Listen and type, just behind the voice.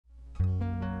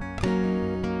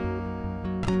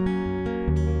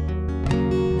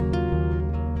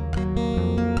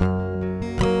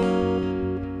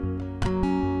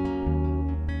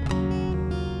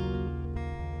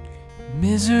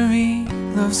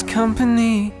loves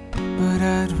company, but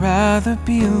I'd rather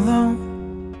be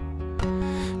alone.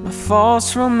 My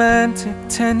false romantic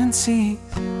tendencies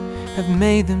have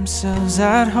made themselves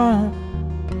at home.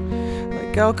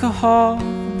 Like alcohol,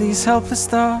 these helpless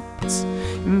thoughts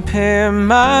impair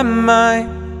my mind.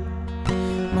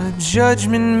 My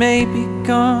judgment may be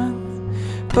gone,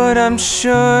 but I'm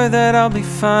sure that I'll be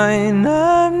fine.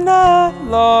 I'm not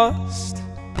lost,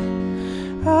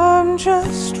 I'm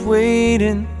just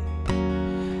waiting.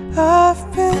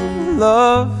 I've been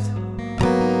loved,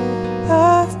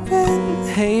 I've been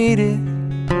hated.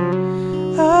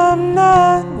 I'm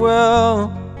not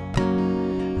well,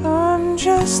 I'm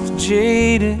just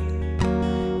jaded.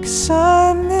 'Cause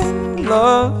I'm in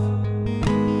love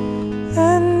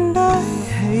and I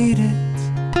hate it.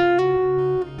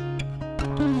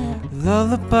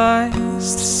 Lullabies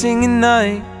to sing at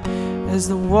night as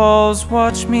the walls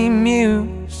watch me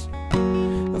muse,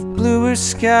 of bluer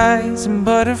skies and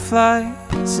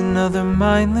butterflies and other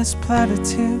mindless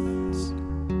platitudes.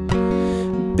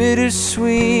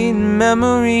 Bittersweet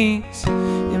memories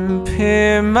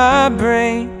impair my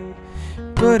brain,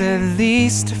 but at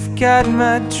least I've got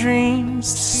my dreams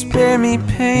to spare me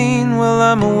pain while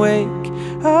I'm awake.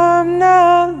 I'm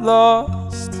not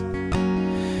lost,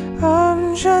 I'm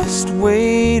just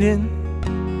waiting.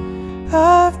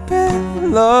 I've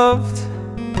been loved,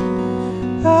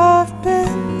 I've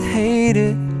been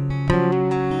hated.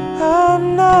 I'm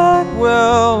not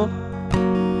well,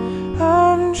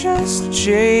 I'm just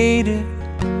jaded.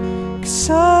 'Cause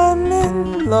I'm in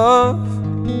love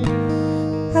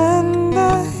and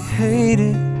I hate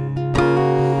it.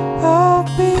 I'll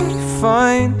be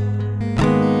fine,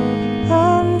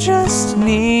 I'm just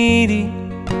needy.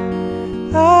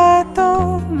 I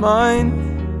don't mind,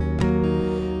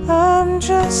 I'm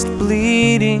just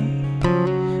bleeding.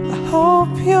 I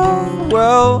hope you're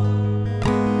well,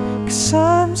 'cause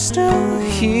I'm still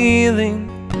healing.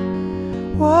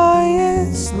 Why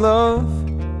is love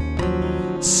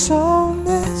so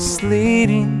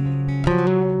misleading?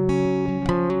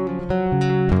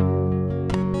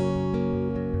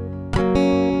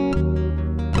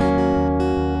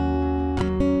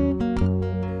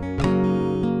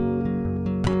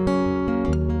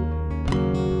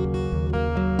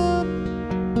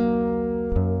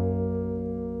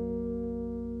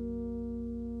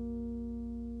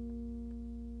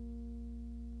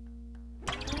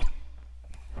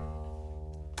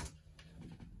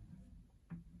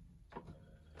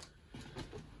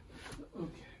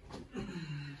 Okay.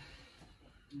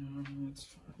 Let's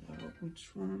find out which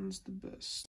one's the best.